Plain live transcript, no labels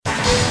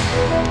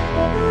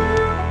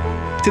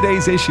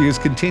Today's Issues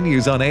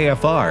continues on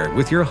AFR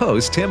with your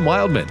host, Tim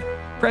Wildman,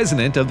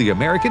 President of the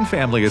American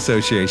Family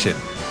Association.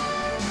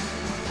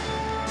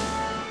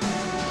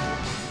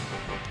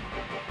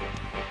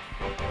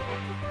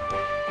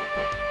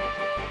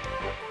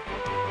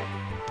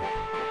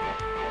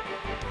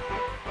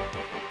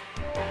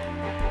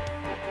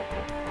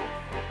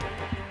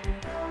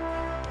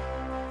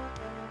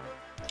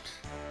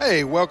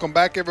 Hey, welcome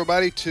back,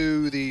 everybody,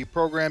 to the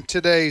program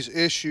Today's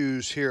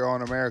Issues here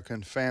on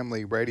American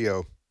Family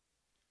Radio.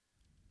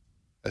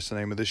 That's the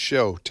name of the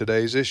show,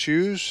 Today's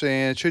Issues.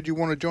 And should you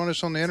want to join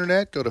us on the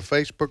internet, go to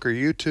Facebook or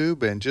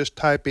YouTube and just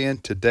type in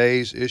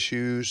Today's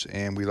Issues,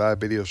 and we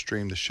live video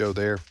stream the show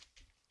there.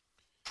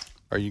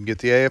 Or you can get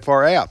the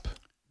AFR app.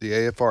 The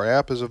AFR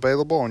app is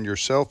available on your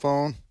cell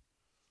phone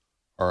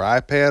or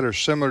iPad or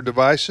similar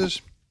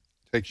devices.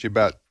 It takes you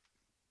about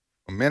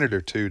a minute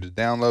or two to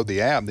download the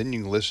app. Then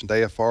you can listen to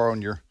AFR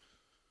on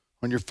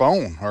your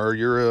phone or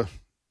your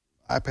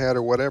iPad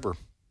or whatever,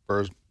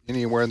 or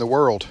anywhere in the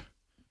world.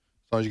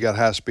 As long as you got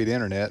high-speed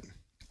internet,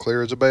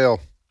 clear as a bell.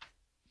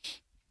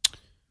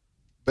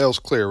 Bell's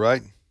clear,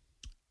 right?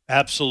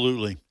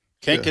 Absolutely.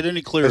 Can't get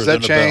any clearer Has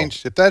that than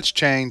changed? If that's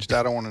changed,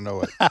 I don't want to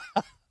know it.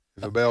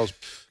 If a bell's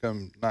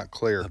become not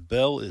clear. The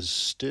bell is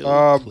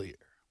still clear.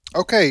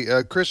 Okay,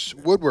 Chris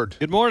Woodward.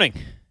 Good morning.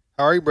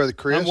 How are you, Brother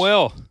Chris? I'm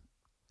well.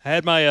 I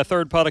had my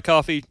third pot of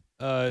coffee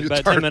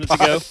about 10 minutes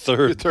ago.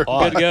 Third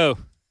pot. Good to go.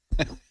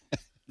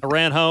 I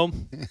ran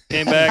home,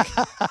 came back,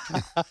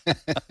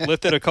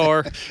 lifted a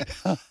car.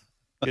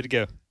 Good to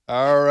go.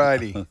 All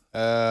righty.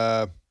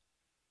 Go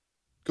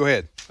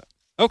ahead.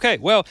 Okay,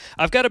 well,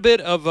 I've got a bit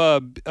of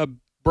a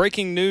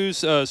breaking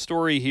news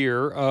story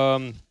here.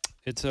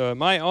 It's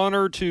my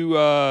honor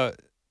to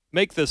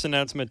make this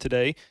announcement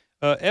today.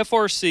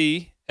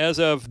 FRC, as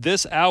of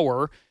this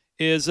hour,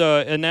 is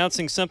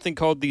announcing something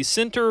called the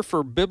Center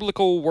for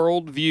Biblical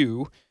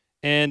Worldview,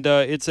 and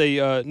it's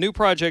a new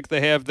project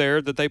they have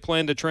there that they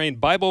plan to train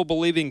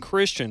Bible-believing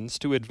Christians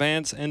to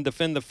advance and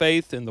defend the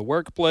faith in the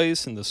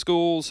workplace, in the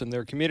schools, in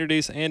their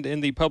communities, and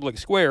in the public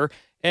square.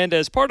 And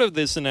as part of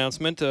this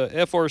announcement,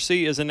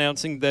 FRC is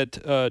announcing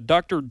that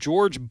Dr.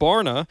 George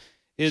Barna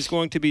is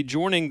going to be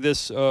joining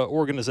this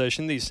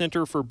organization, the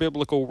Center for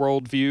Biblical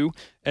Worldview,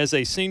 as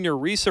a senior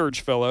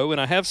research fellow.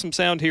 And I have some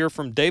sound here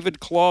from David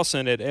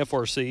Clausen at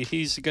FRC.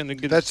 He's going to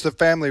get... That's the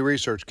Family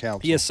Research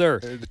Council. Yes, sir.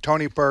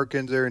 Tony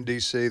Perkins, they're in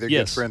D.C. They're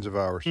good friends of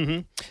ours.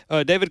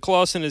 Mm-hmm. David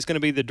Clausen is going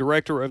to be the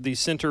director of the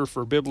Center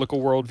for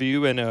Biblical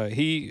Worldview, and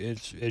he,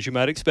 as you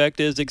might expect,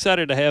 is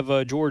excited to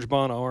have George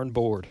Barna on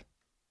board.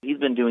 He's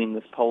been doing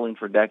this polling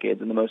for decades,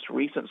 and the most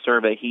recent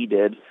survey he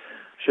did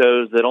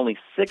shows that only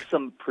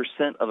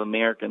 6% of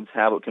Americans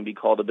have what can be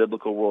called a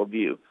biblical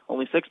worldview.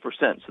 Only 6%.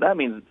 So that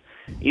means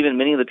even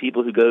many of the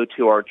people who go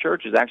to our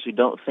churches actually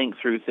don't think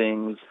through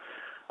things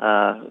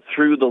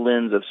through the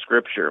lens of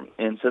Scripture.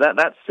 And so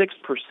that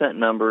 6%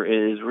 number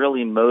is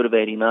really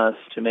motivating us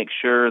to make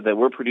sure that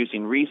we're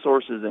producing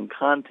resources and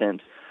content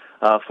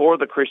for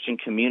the Christian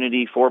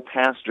community, for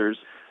pastors,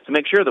 to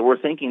make sure that we're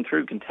thinking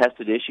through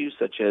contested issues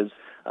such as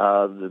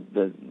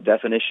the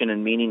definition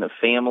and meaning of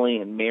family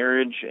and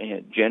marriage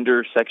and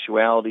gender,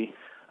 sexuality.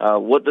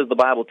 What does the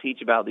Bible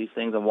teach about these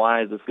things, and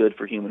why is this good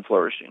for human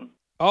flourishing?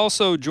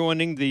 Also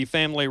joining the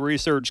Family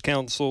Research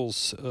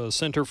Council's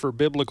Center for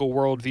Biblical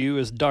Worldview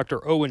is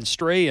Dr. Owen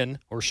Strahan.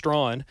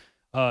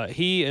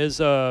 He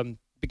is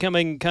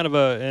becoming kind of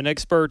an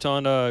expert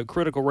on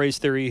critical race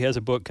theory. He has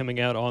a book coming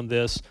out on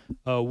this,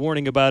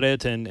 warning about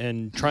it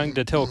and trying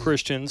to tell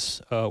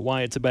Christians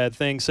why it's a bad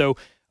thing. So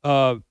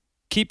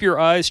keep your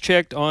eyes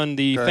checked on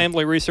the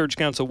Family Research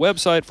Council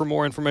website for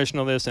more information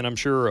on this, and I'm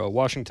sure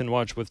Washington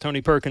Watch with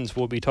Tony Perkins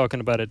will be talking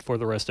about it for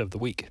the rest of the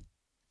week.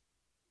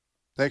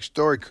 Next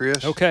story,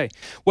 Chris. Okay.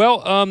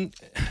 Well,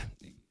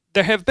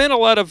 there have been a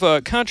lot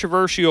of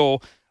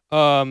controversial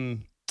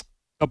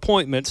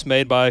appointments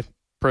made by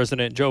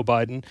President Joe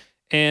Biden,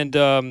 and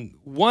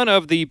one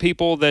of the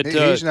people that...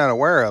 he's not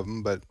aware of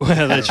them, but...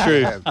 Well, that's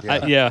true.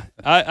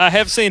 I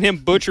have seen him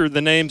butcher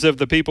the names of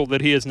the people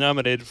that he has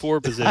nominated for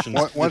positions.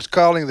 Once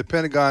calling the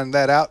Pentagon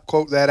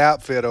quote, that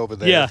outfit over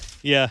there.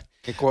 Yeah.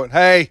 And quote,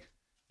 hey,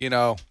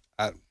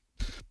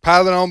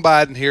 piling on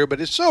Biden here, but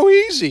it's so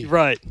easy.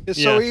 Right.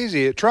 It's so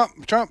easy.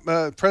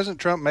 President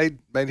Trump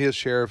made his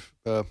share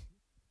of...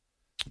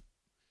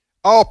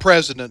 all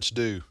presidents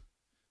do.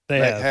 They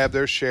have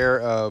their share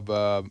of,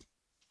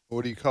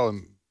 what do you call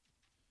them?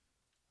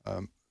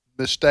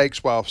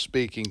 Mistakes while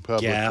speaking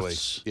publicly.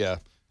 Gaffes. Yeah.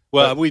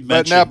 Well, we've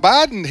mentioned. But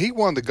now Biden, he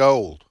won the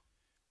gold.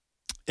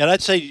 And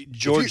I'd say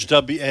George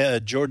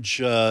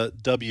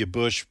W.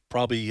 Bush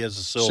probably has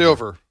a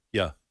silver.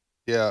 Yeah.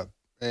 Yeah.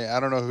 I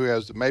don't know who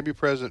has. Maybe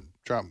President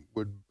Trump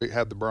would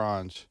have the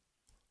bronze.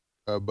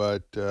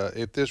 But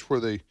if this were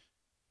the,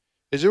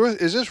 is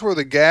this where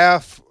the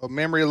gaffe,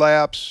 memory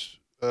lapse,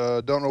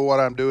 don't know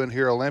what I'm doing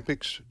here,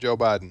 Olympics? Joe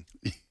Biden.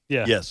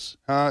 Yeah. Yes.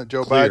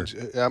 Joe Clear.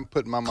 Biden. I'm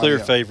putting my money Clear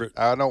on. favorite.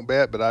 I don't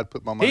bet, but I'd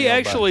put my money on He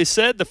actually Biden.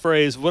 said the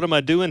phrase, "What am I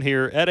doing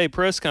here?" at a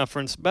press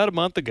conference about a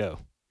month ago.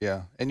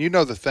 Yeah. And you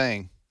know the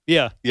thing.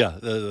 Yeah. Yeah,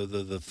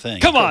 the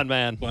thing. Come on,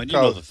 man. Well, you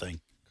know the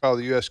thing. Called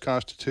the U.S.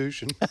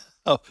 Constitution.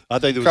 Oh, I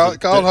think it was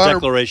the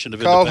Declaration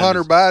of Called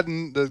Independence. Hunter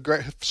Biden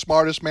the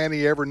smartest man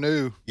he ever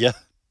knew. Yeah.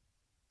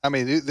 I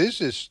mean,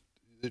 this is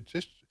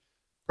just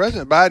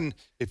President Biden.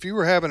 If you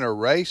were having a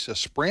race, a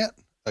sprint,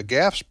 a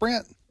gaff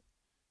sprint,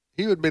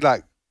 he would be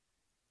like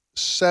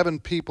 7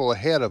 people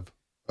ahead of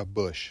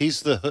Bush.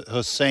 He's the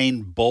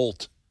Hussein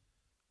Bolt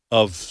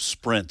of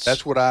sprints.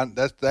 That's what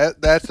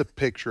that's the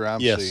picture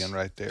I'm seeing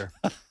right there.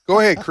 Go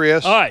ahead,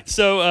 Chris. All right.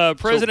 So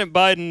President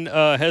Biden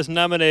has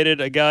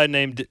nominated a guy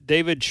named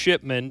David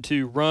Shipman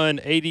to run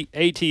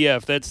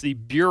ATF. That's the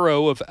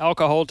Bureau of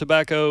Alcohol,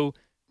 Tobacco,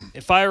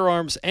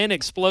 Firearms, and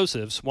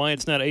Explosives. Why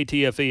it's not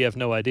ATFE, I have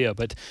no idea.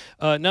 But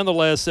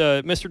nonetheless,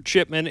 Mr.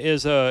 Shipman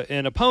is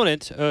an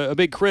opponent, a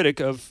big critic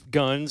of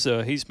guns.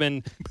 He's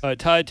been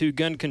tied to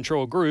gun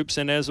control groups,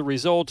 and as a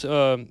result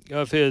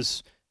of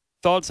his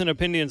thoughts and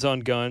opinions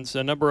on guns,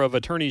 a number of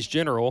attorneys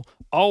general,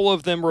 all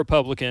of them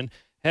Republican,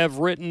 have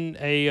written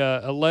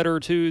a letter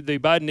to the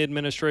Biden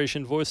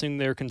administration voicing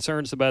their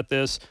concerns about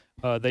this.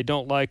 They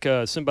don't like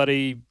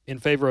somebody in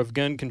favor of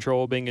gun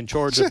control being in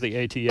charge of the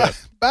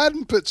ATF.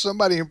 Biden put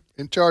somebody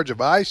in charge of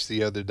ICE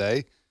the other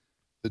day.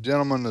 The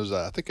gentleman was,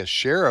 I think, a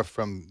sheriff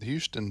from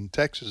Houston,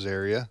 Texas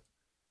area.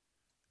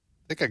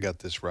 I think I got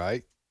this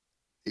right.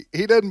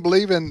 He doesn't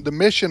believe in the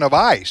mission of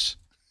ICE.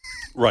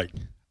 right.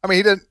 I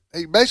mean,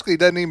 he basically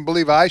doesn't even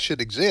believe ICE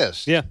should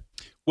exist. Yeah.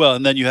 Well,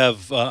 and then you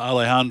have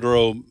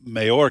Alejandro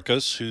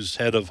Mayorkas, who's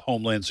head of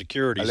Homeland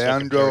Security.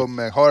 Alejandro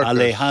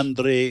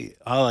Mayorkas.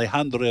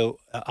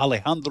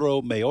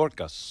 Alejandro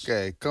Mayorkas.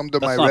 Okay, come to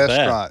That's my not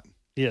restaurant. bad.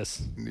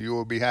 Yes. You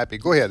will be happy.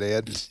 Go ahead,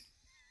 Ed.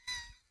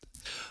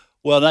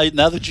 Well,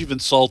 now that you've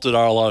insulted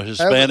our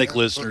Hispanic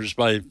listeners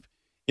by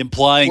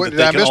implying that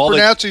did I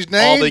mispronounce his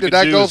name? Did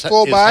I go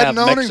full Biden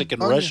on him?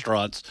 Mexican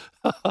restaurants.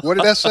 What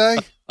did I say?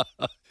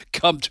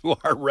 Come to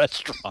our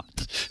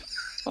restaurant.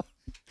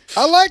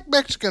 I like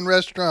Mexican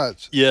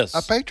restaurants. Yes. I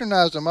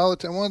patronize them all the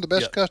time. One of the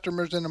best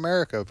customers in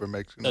America for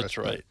Mexican That's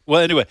restaurants. right. Well,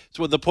 anyway,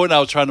 so the point I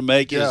was trying to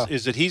make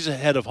is that he's the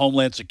head of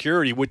Homeland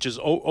Security, which is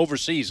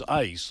oversees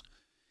ICE,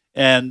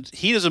 and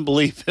he doesn't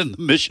believe in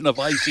the mission of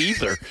ICE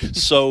either.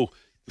 So,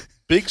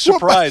 big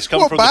surprise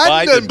coming from the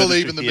Biden doesn't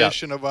believe in the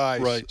mission of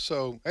ICE. Right.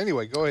 So,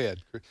 anyway, go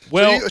ahead.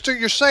 Well, so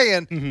you're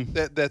saying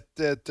that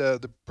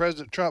the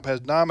President Trump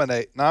has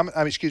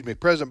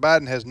President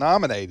Biden has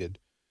nominated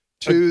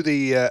to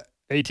the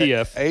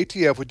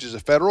ATF, which is a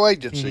federal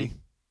agency.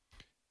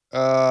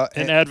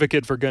 An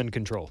advocate for gun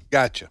control.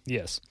 Gotcha.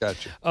 Yes.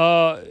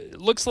 Gotcha.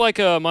 Looks like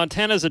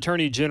Montana's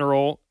Attorney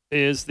General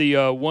is the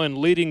one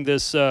leading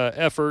this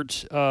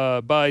effort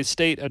by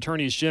state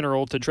attorneys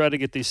general to try to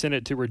get the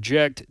Senate to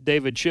reject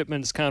David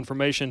Shipman's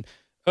confirmation.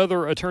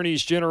 Other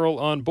attorneys general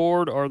on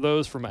board are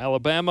those from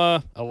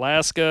Alabama,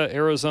 Alaska,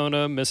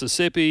 Arizona,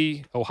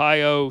 Mississippi,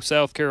 Ohio,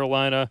 South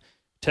Carolina,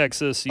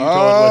 Texas, Utah, and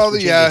West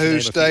Virginia. All the Yahoo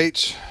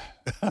states.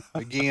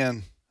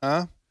 Again,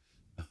 huh?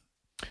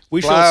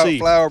 We shall see.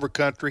 Flyover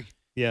country.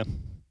 Yeah.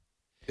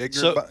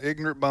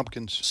 Ignorant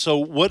bumpkins. So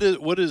what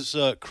is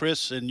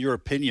Chris, in your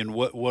opinion,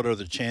 what are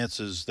the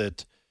chances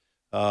that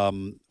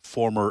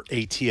former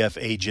ATF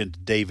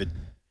agent David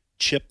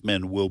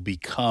Shipman will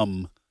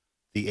become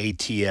the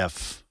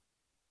ATF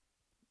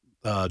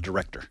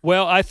director?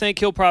 Well, I think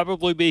he'll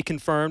probably be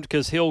confirmed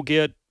because he'll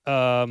get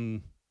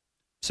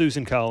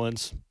Susan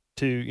Collins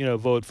to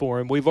vote for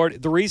him.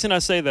 The reason I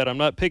say that, I'm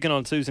not picking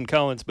on Susan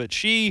Collins, but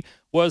she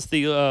was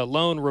the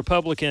lone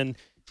Republican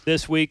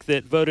this week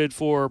that voted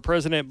for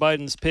President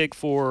Biden's pick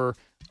for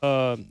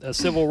a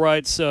civil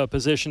rights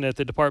position at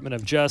the Department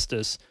of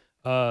Justice.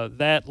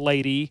 That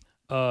lady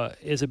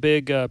is a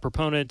big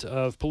proponent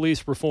of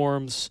police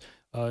reforms.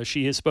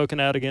 She has spoken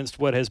out against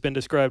what has been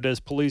described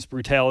as police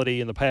brutality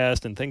in the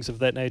past and things of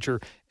that nature.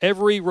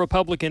 Every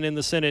Republican in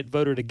the Senate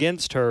voted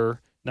against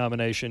her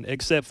nomination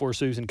except for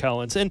Susan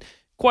Collins. And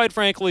quite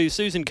frankly,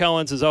 Susan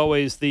Collins is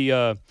always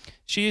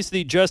she's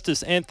the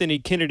Justice Anthony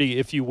Kennedy,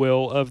 if you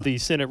will, of the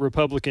Senate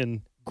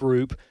Republican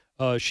group.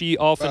 She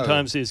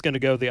oftentimes is going to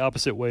go the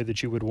opposite way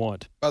that you would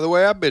want. By the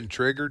way, I've been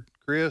triggered,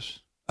 Chris.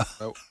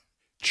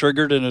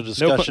 Triggered in a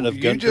discussion of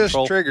gun control? You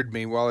just triggered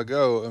me a while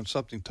ago on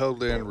something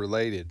totally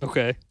unrelated.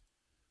 Okay.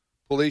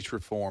 Police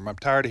reform. I'm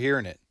tired of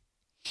hearing it.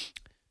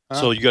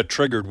 So you got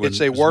triggered when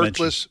it's a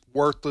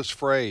worthless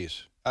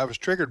phrase. I was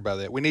triggered by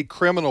that. We need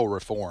criminal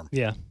reform.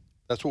 Yeah.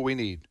 That's what we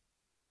need.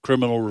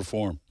 Criminal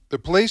reform. The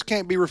police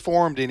can't be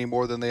reformed any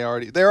more than they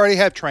already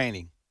have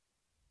training.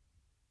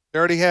 They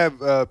already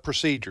have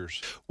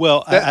procedures.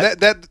 Well,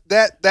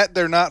 that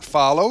they're not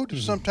followed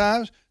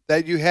sometimes.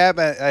 That you have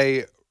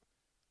a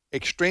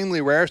extremely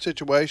rare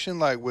situation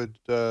like with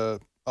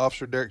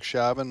Officer Derek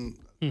Chauvin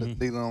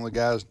kneeling on the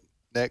guy's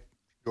neck,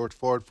 George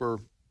Floyd, for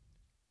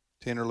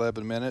 10 or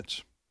 11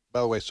 minutes.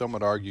 By the way, some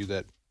would argue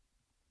that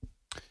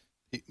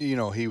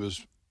he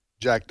was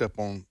jacked up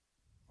on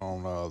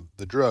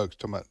the drugs.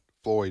 Talking about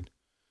Floyd.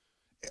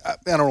 I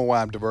don't know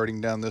why I'm diverting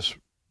down this,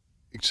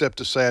 except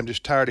to say I'm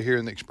just tired of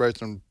hearing the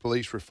expression of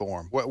police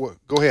reform. What?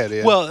 Go ahead,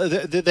 Ed. Well,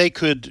 they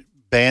could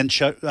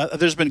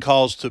there's been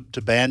calls to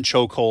ban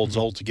chokeholds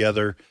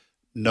altogether,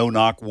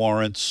 no-knock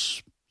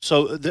warrants.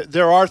 So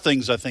there are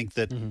things I think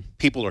that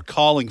people are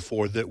calling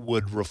for that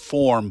would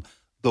reform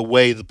the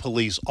way the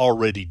police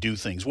already do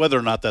things. Whether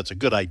or not that's a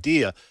good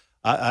idea,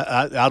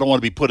 I don't want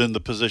to be put in the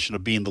position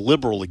of being the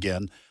liberal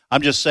again.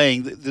 I'm just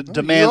saying the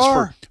demands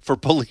for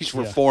police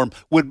reform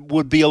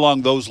would be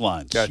along those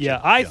lines. Gotcha.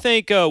 Yeah, I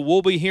think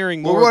we'll be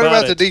hearing more what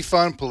about it. the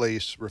defund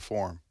police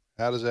reform?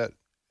 How does that?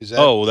 Is that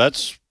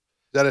that's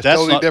a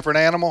totally different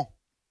animal?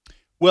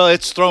 Well,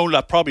 it's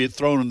probably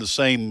thrown in the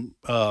same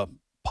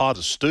pot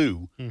of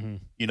stew. Mm-hmm.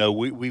 You know,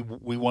 we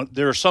want.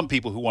 There are some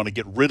people who want to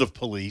get rid of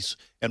police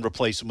and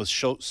replace them with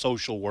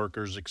social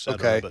workers, et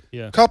cetera. Okay, but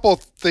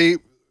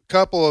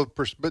couple of,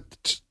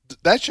 but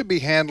that should be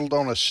handled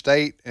on a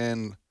state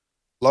and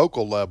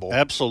local level.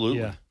 Absolutely.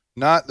 Yeah.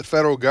 Not the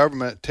federal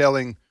government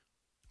telling,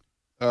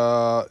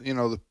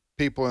 the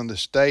people in the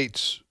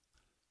states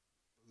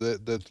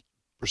the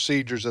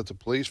procedures that the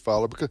police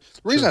follow. Because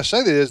the reason I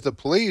say that is the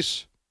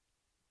police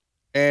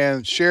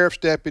and sheriff's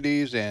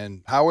deputies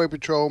and highway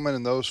patrolmen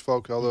and those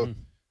folks, although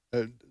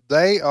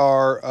they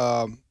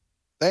are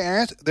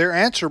they're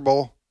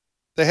answerable.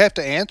 They have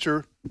to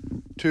answer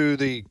to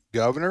the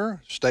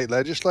governor, state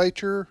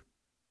legislature,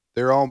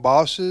 their own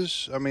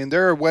bosses. I mean,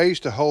 there are ways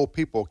to hold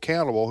people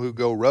accountable who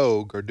go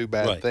rogue or do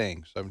bad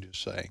things. I'm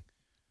just saying.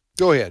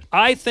 Go ahead.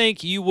 I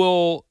think you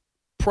will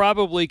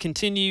probably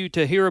continue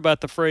to hear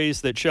about the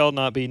phrase that shall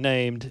not be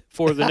named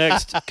for the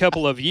next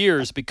couple of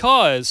years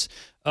because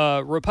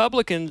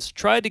Republicans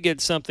tried to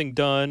get something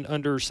done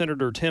under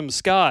Senator Tim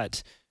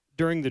Scott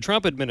during the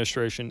Trump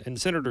administration,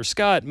 and Senator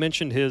Scott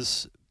mentioned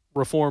his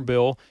reform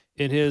bill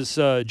in his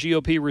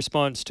GOP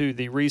response to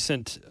the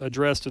recent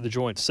address to the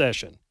joint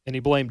session, and he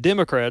blamed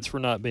Democrats for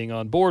not being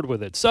on board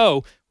with it.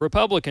 So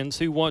Republicans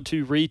who want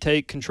to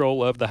retake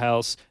control of the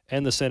House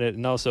and the Senate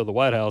and also the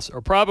White House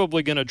are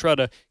probably going to try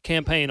to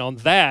campaign on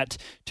that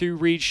to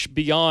reach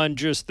beyond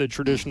just the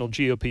traditional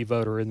GOP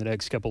voter in the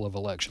next couple of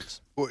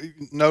elections. Well,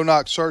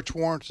 no-knock search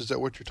warrants, is that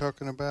what you're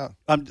talking about?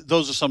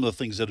 Those are some of the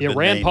things that have been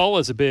Rand named. Paul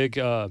is a big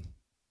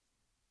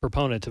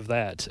proponent of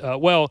that.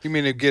 You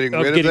mean of getting rid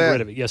of that? Getting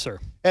rid of it, yes, sir.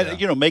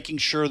 And, making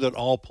sure that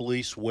all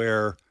police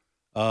wear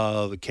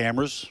the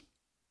cameras.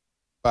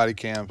 Body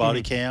cam.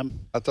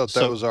 I thought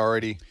that was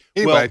already.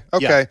 Anyway,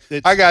 okay.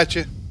 I got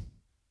you.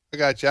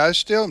 I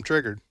still am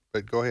triggered,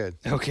 but go ahead.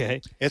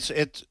 Okay.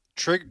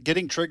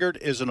 Getting triggered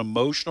is an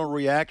emotional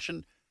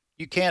reaction.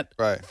 You can't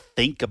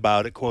think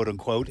about it, quote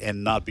unquote,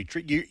 and not be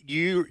triggered.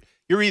 You're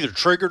either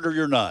triggered or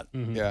you're not.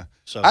 Mm-hmm. Yeah.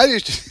 So I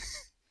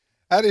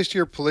just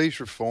hear police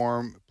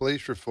reform,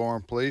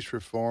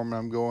 and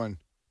I'm going,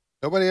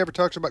 nobody ever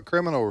talks about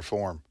criminal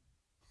reform.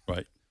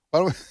 Right.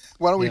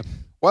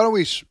 Why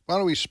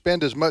don't we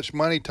spend as much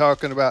money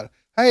talking about,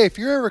 hey, if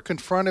you're ever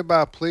confronted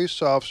by a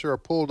police officer or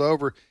pulled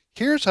over,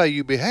 here's how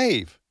you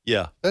behave.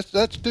 Yeah.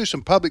 Let's do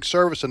some public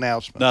service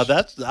announcements.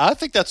 Now I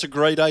think that's a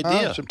great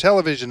idea. Some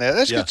television ads.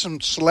 Let's get some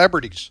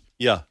celebrities.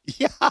 Yeah.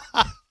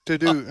 To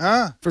do,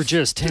 For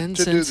just 10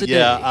 cents a day.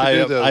 Yeah,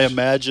 I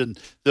imagine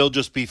they'll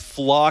just be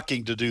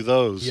flocking to do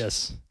those.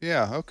 Yes.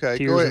 Yeah, okay.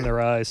 Tears in their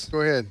eyes.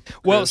 Go ahead.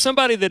 Well,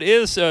 somebody that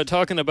is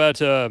talking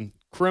about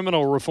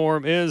criminal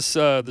reform is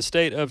the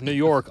state of New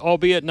York,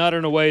 albeit not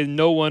in a way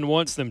no one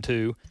wants them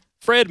to.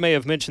 Fred may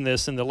have mentioned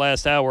this in the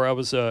last hour.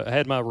 I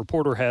had my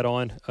reporter hat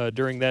on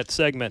during that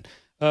segment.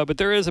 But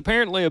there is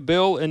apparently a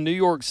bill in New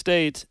York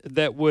State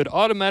that would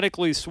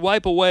automatically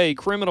swipe away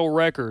criminal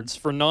records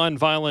for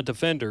nonviolent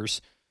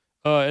offenders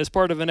as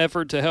part of an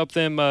effort to help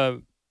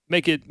them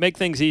make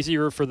things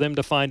easier for them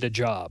to find a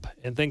job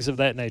and things of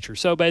that nature.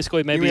 So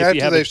basically, maybe if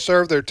you have they've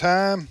served their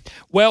time.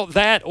 Well,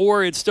 that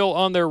or it's still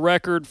on their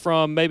record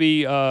from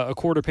maybe a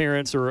court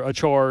appearance or a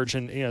charge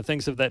and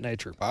things of that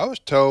nature. I was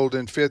told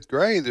in 5th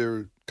grade there were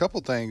a couple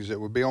things that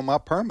would be on my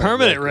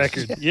permanent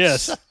record.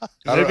 Yes,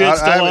 maybe it's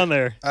still on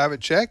there. I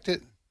haven't checked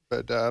it,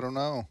 but I don't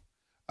know.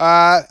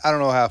 I don't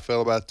know how I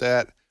feel about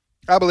that.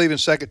 I believe in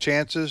second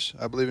chances.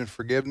 I believe in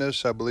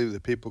forgiveness. I believe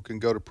that people can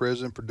go to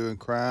prison for doing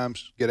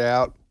crimes, get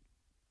out,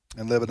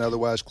 and live an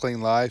otherwise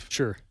clean life.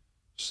 Sure.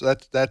 So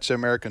that's the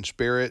American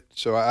spirit.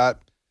 So I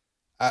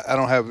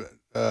don't have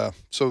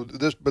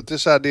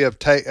this idea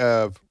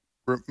of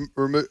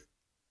remove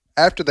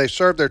after they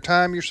serve their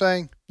time. You're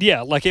saying?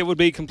 Yeah, like it would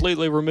be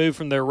completely removed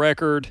from their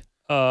record.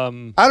 I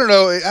don't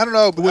know. I don't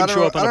know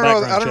Check.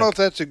 if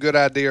that's a good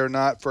idea or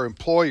not for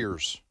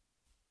employers.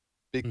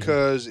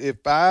 Because if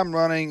I'm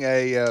running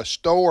a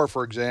store,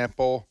 for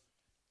example,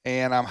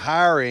 and I'm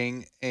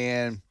hiring,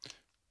 and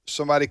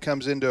somebody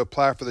comes in to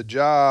apply for the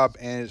job,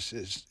 and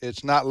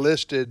it's not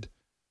listed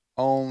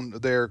on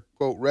their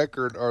quote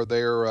record or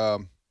their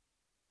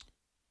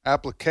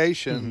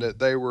application that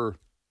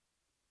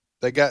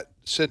they got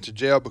sent to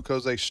jail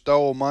because they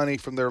stole money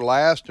from their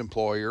last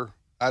employer,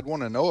 I'd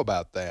want to know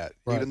about that,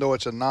 even though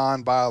it's a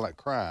non-violent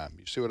crime.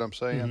 You see what I'm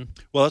saying?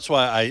 Mm-hmm. Well, that's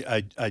why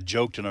I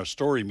joked in our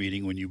story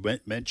meeting when you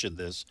mentioned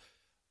this.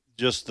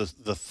 Just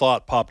the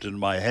thought popped into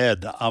my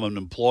head. I'm an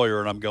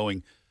employer, and I'm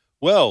going,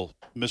 well,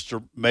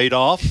 Mr.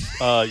 Madoff,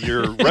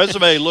 your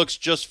resume looks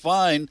just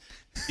fine.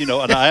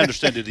 and I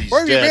understand that he's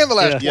Where have you dead. been the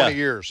last Yeah. 20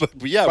 years?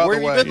 But yeah, by where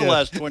the have you way? been the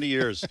last 20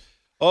 years?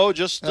 Oh,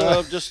 just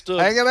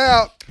Hanging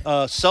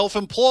out.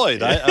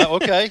 self-employed.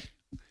 Okay.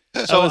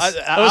 So I was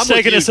I'm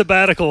taking with a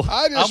sabbatical.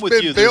 I just I'm with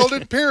been you.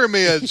 building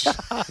pyramids.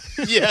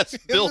 Yes,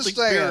 building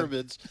sand.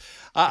 pyramids.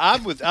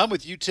 I'm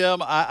with you,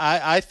 Tim.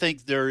 I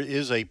think there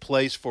is a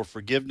place for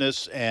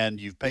forgiveness, and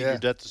you've paid Yeah. your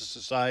debt to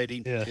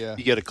society. Yeah. Yeah.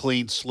 You get a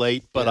clean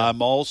slate. But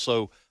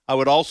Yeah. I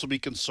would also be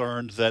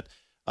concerned that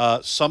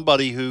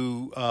somebody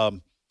who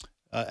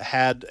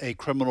had a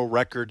criminal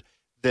record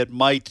that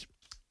might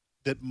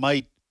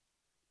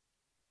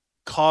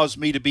cause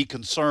me to be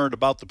concerned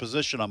about the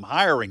position I'm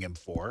hiring him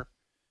for.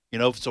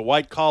 If it's a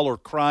white-collar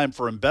crime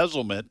for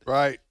embezzlement,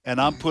 Right. and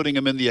I'm putting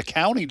him in the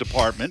accounting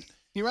department,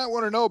 You might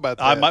want to know about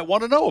that. I might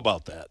want to know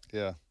about that.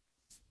 Yeah.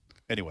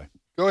 Anyway,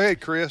 Go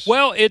ahead, Chris.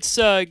 Well, it's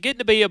getting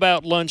to be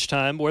about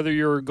lunchtime, whether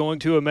you're going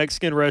to a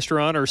Mexican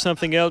restaurant or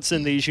something else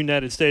in these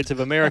United States of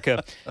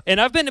America. And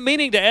I've been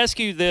meaning to ask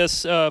you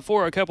this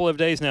for a couple of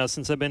days now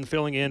since I've been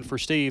filling in for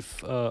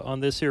Steve on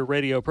this here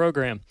radio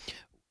program.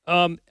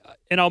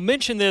 And I'll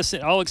mention this,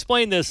 I'll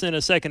explain this in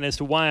a second as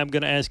to why I'm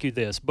going to ask you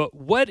this. But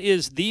what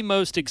is the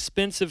most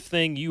expensive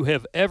thing you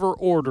have ever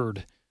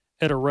ordered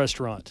at a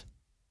restaurant?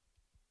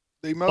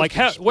 the most Like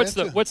what's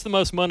expensive- the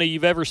most money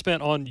you've ever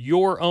spent on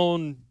your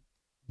own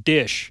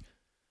dish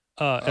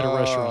at a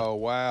restaurant? Oh,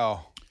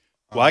 wow.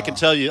 well, I can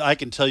tell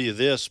you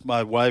this.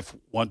 My wife,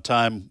 one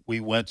time we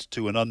went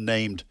to an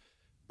unnamed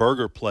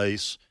burger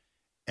place,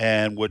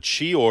 and what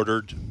she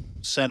ordered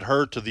sent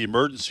her to the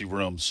emergency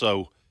room.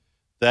 So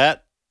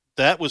that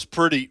was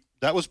pretty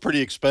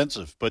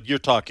expensive. But you're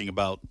talking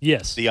about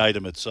Yes. the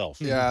item itself.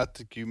 Yeah, I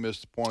think you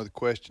missed the point of the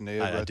question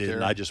there. I right didn't.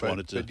 there. I just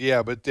wanted to- But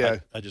yeah,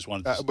 I just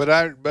wanted to. but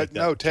make that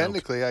no, joke.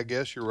 technically, I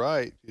guess you're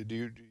right.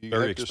 You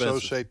Very have to expensive.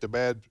 associate the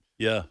bad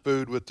Yeah.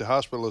 food with the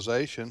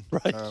hospitalization.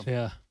 Right.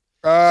 Yeah.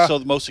 So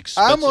the most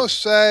expensive. I'm gonna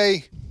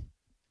say,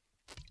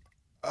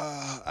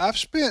 I've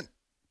spent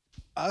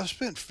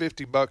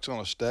 $50 on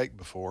a steak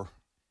before.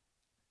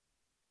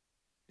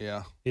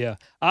 Yeah, Yeah.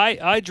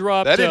 I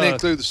dropped. that didn't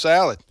include the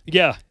salad.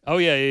 Yeah. Oh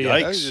yeah. Yeah. Yeah.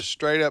 Yikes. That was just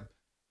straight up.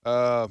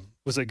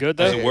 Was it good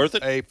Was though? it worth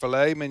it? A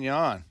filet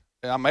mignon.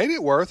 I made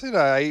it worth it.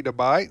 I ate a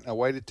bite. I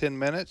waited 10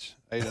 minutes.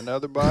 Ate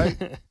another bite.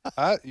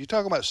 You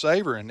talking about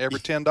savoring every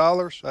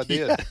 $10? I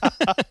did.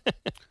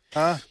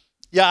 Huh?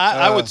 Yeah,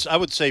 I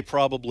would say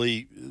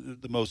probably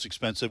the most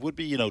expensive would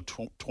be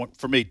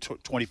for me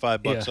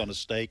 $25 Yeah. on a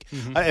steak.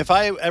 Mhm. If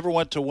I ever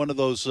went to one of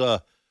those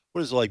what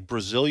is it, like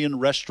Brazilian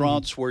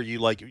restaurants where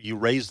you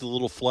raise the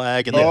little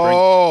flag and they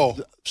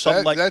bring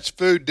something like that's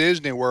Food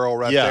Disney World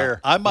right yeah,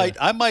 there. I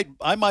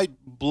might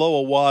blow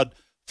a wad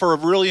for a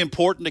really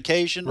important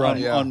occasion Right. on,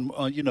 Yeah.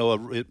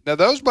 on Now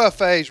those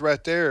buffets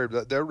right there,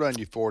 they'll run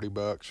you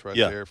 $40 right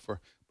Yeah. there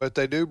but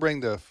they do bring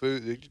the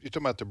food. You're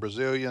talking about the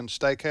Brazilian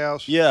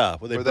steakhouse. yeah,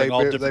 where they Where bring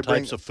all they different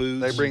bring- types of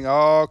foods. They bring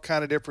all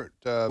kind of different.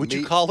 Would you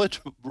meat. call it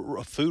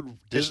a food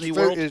Disney It's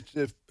World?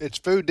 It's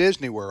Food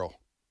Disney World,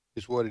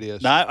 is what it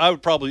is. No,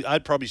 I'd probably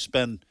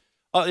spend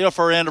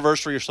for our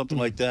anniversary or something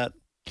like that.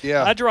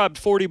 Yeah, I dropped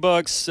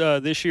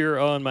 $40 this year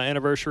on my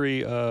anniversary.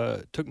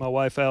 Took my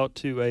wife out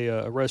to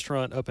a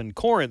restaurant up in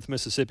Corinth,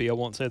 Mississippi. I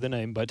won't say the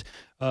name, but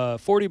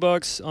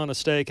 $40 on a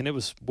steak, and it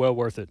was well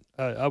worth it.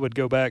 I would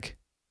go back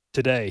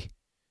today.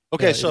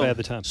 Okay, if I had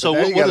the time. so now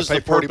you what gotta is pay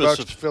the purpose $40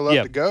 of to fill up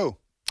Yeah. to go?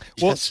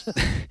 Well,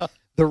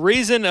 the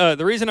reason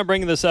I'm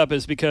bringing this up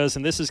is because,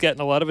 and this has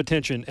gotten a lot of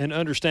attention, and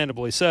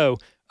understandably so.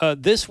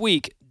 This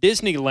week,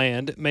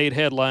 Disneyland made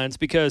headlines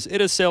because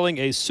it is selling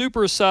a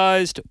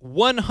supersized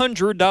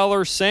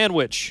 $100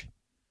 sandwich.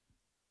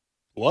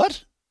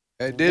 what?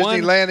 At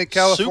Disneyland in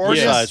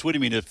California. Supersize? What do you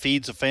mean? It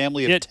feeds a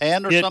family of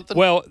 10 or something?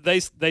 Well, they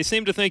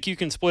seem to think you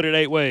can split it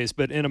 8 ways,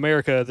 but in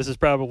America, this is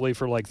probably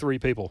for like 3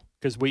 people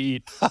because we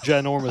eat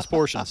ginormous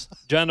portions.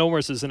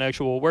 Ginormous is an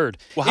actual word.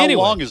 Well, how Anyway,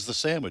 long is the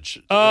sandwich?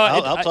 I-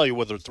 I'll tell you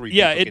whether 3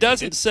 Yeah, people it can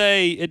doesn't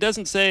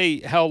eat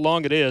say how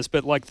long it is,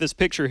 but like this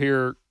picture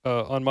here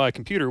on my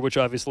computer, which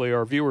obviously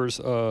our viewers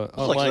online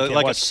like, can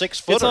like a watch.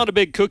 6-footer. It's on a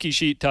big cookie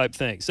sheet type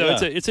thing, so Yeah.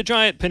 it's a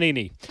giant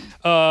panini.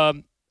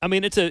 I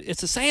mean, it's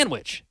a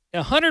sandwich,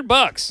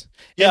 $100.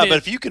 Yeah, And but it-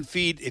 if you can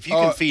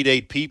feed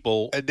 8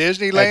 people, At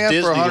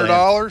Disneyland for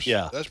 $100.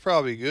 yeah. that's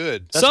probably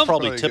good. that's Some-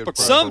 probably Probably a good typical.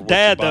 price. for some what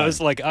dad you're though buying.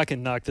 is like, I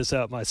can knock this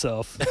out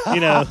myself.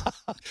 You know?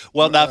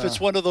 Well, now if it's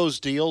one of those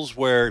deals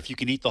where if you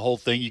can eat the whole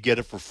thing, you get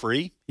it for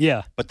free.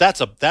 Yeah. But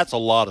that's a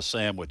lot of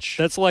sandwich.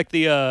 That's like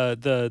the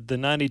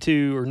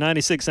 92 or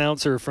 96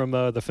 ouncer from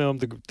the film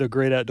the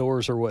Great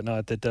Outdoors or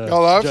whatnot. That Y'all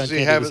John obviously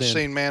Candy haven't was in.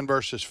 seen Man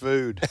vs.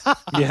 Food.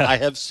 Yeah. I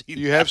have seen.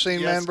 You have that, seen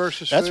yes. Man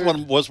vs. That's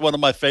Food? was one of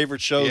my favorite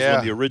shows Yeah.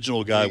 when the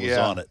original guy was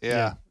Yeah, on it.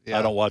 yeah.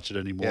 I don't watch it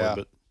anymore, Yeah.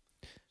 but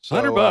So,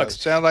 $100.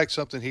 Sound like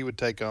something he would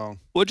take on.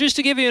 Well, just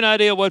to give you an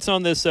idea of what's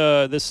on this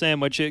this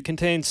sandwich, it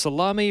contains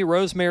salami,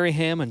 rosemary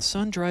ham, and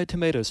sun-dried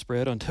tomato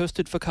spread on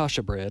toasted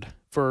focaccia bread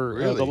for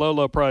Really? the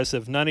low price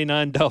of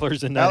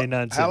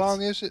 $99.99. How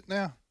long is it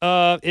now?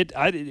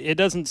 It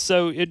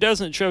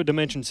doesn't show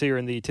dimensions here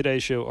in the Today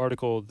Show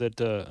article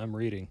that I'm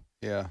reading.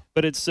 Yeah.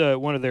 But it's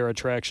one of their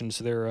attractions.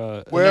 They're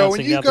Well,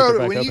 announcing now that they're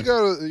back open.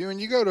 when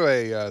you go to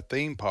a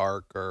theme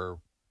park or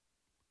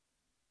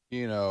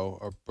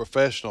a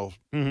professional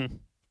Mhm.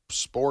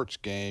 sports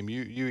game,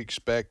 you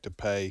expect to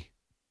pay.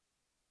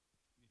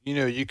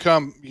 You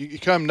come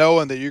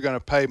knowing that you're going to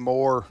pay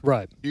more.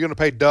 Right. You're going to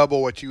pay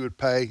double what you would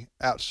pay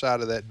outside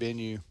of that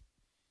venue.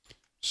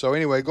 So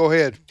anyway, go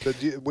ahead. But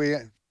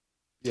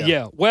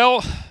Yeah.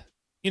 Well,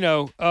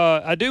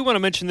 I do want to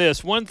mention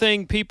this. One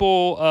thing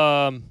people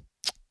are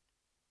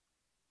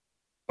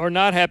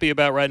not happy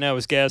about right now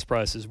is gas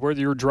prices, whether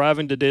you're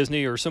driving to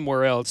Disney or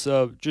somewhere else.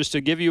 Just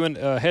to give you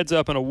a heads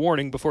up and a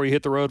warning before you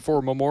hit the road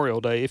for Memorial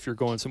Day, if you're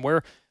going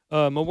somewhere,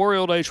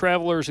 Memorial Day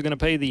travelers are going to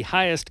pay the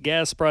highest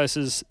gas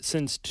prices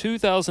since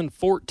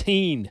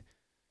 2014.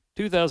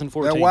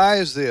 2014. Now, why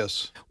is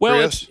this? Well,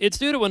 Chris? it's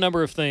due to a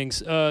number of things.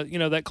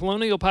 That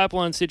Colonial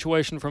Pipeline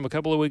situation from a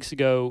couple of weeks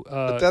ago.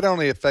 But that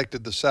only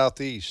affected the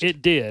Southeast.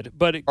 It did,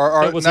 but it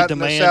was not a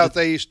demand. The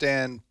Southeast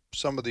and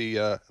some of the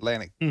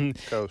Atlantic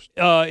coast.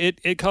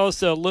 It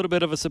caused a little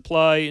bit of a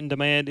supply and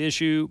demand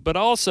issue, but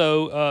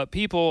also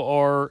people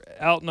are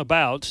out and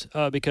about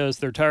because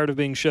they're tired of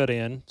being shut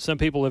in. Some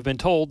people have been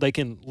told they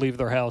can leave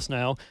their house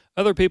now.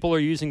 Other people are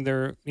using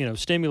their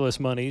stimulus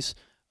monies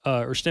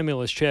or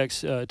stimulus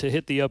checks to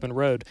hit the open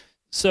road.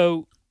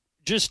 So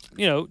just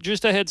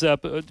a heads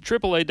up,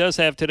 AAA does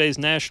have today's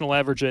national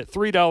average at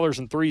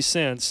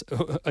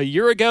 $3.03. A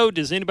year ago,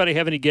 does anybody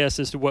have any guess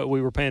as to what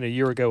we were paying a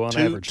year ago on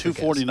average?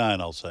 $2.49,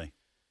 I'll say.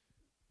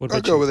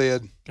 I'll go with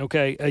Ed.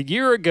 Okay, a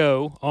year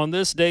ago on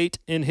this date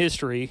in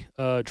history,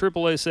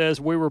 AAA says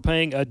we were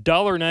paying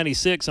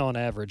 $1.96 on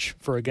average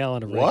for a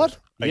gallon of regular. What?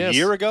 Yes. A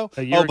year ago?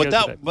 A year ago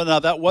today. But now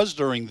that was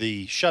during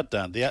the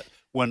shutdown.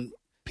 When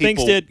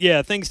people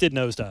things did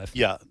nosedive.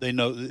 Yeah, they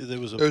know there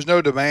was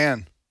no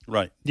demand.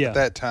 Right. Yeah. At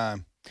that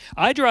time.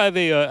 I drive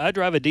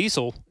a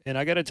diesel, and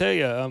I got to tell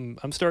you,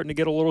 I'm starting to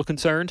get a little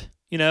concerned.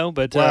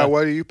 But wow,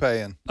 what are you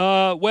paying?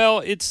 Well,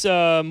 it's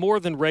more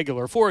than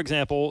regular. For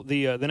example,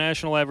 the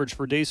national average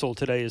for diesel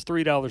today is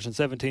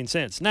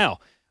 $3.17. Now,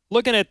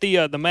 looking at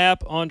the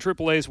map on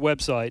AAA's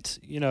website,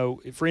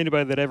 for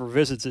anybody that ever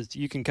visits it,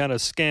 you can kind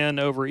of scan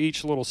over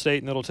each little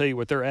state, and it'll tell you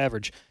what their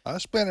average. I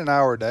spend an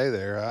hour a day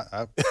there.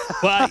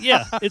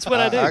 It's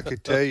what I do. I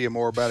could tell you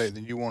more about it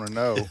than you want to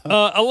know.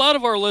 A lot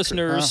of our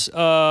listeners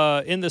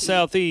in the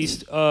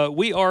Southeast,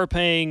 we are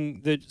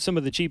paying some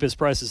of the cheapest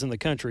prices in the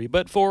country.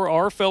 But for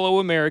our fellow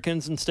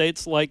Americans in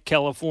states like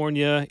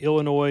California,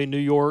 Illinois, New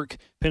York,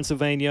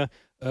 Pennsylvania,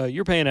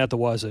 you're paying out the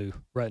wazoo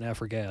right now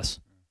for gas.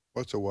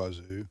 What's a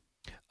wazoo?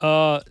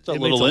 It's a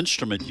little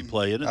instrument you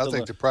play in it. I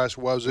think the price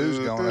of wazoo's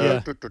going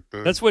up.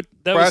 That's what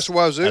that price of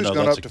wazoo's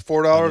going up to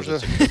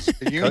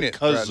 $4 a unit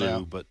kazoo, right now.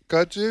 But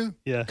kazoo?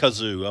 Yeah,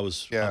 kazoo. I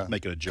was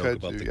making a joke kazoo,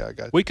 about that. Yeah, I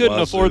got we couldn't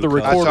wazoo, afford the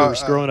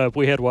recorders growing up.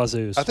 We had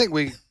wazoos. I think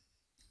we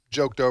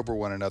joked over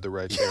one another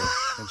right there,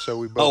 and so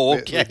we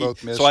both. Okay. We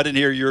both missed. So I didn't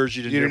hear yours.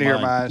 You didn't hear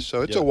mine.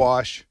 So it's a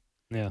wash.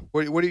 Yeah.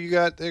 What do you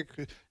got there?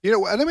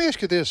 Let me ask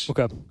you this,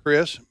 Okay.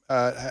 Chris.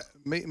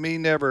 Me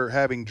never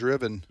having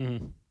driven.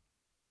 Mm-hmm.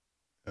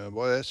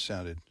 Boy, that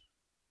sounded.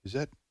 Is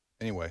that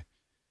anyway?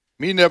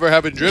 Me never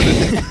having driven.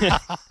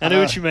 I knew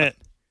what you meant.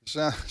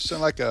 Sound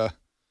like a.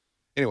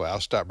 Anyway,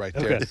 I'll stop right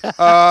there. Okay.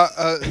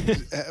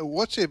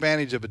 What's the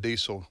advantage of a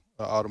diesel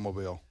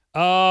automobile?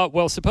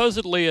 Well,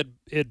 supposedly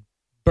it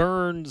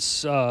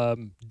burns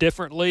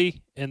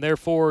differently, and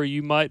therefore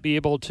you might be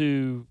able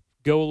to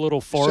go a little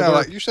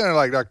farther. You sound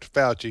like Dr.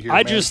 Fauci here. I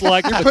man. just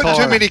like You're the putting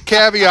car. too many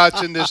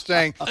caveats in this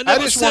thing. I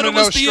just want to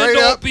know straight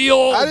up.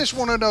 I just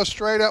want to know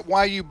straight up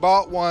why you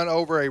bought one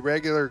over a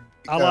regular.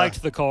 I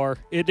liked the car.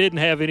 It didn't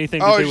have anything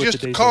to do with the diesel. Oh, it's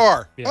just a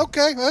car. Yeah.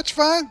 Okay, that's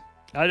fine.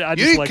 I You just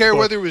didn't liked care the car.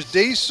 whether it was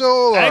diesel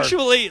or.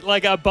 Actually,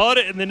 I bought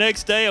it, and the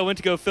next day I went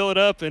to go fill it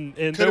up, and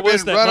there Could've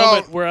was been that run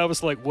moment on- where I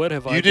was like, "What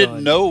have I done?" You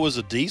didn't know it was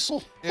a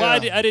diesel? Well, I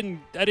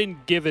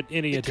didn't give it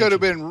any It attention.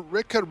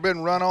 could have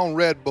been run on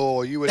Red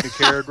Bull. You wouldn't have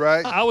cared,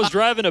 right? I was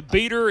driving a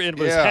beater and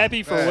was Yeah,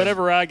 happy for man.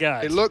 whatever I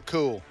got. It looked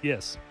cool,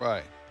 yes.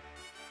 right?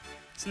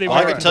 It's the I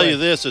American can tell way. you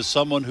this, as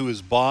someone who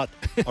has bought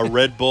a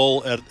Red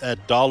Bull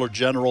at Dollar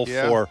General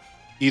Yeah. for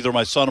either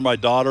my son or my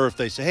daughter, if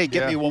they say, hey,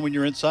 get me one when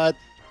you're inside,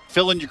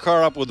 filling your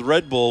car up with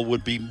Red Bull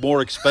would be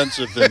more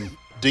expensive than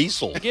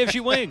diesel. It gives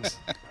you wings.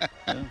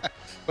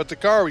 But the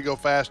car would go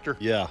faster.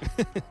 Yeah.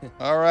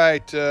 All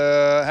right.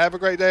 Have a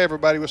great day,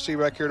 everybody. We'll see you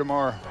back here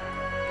tomorrow.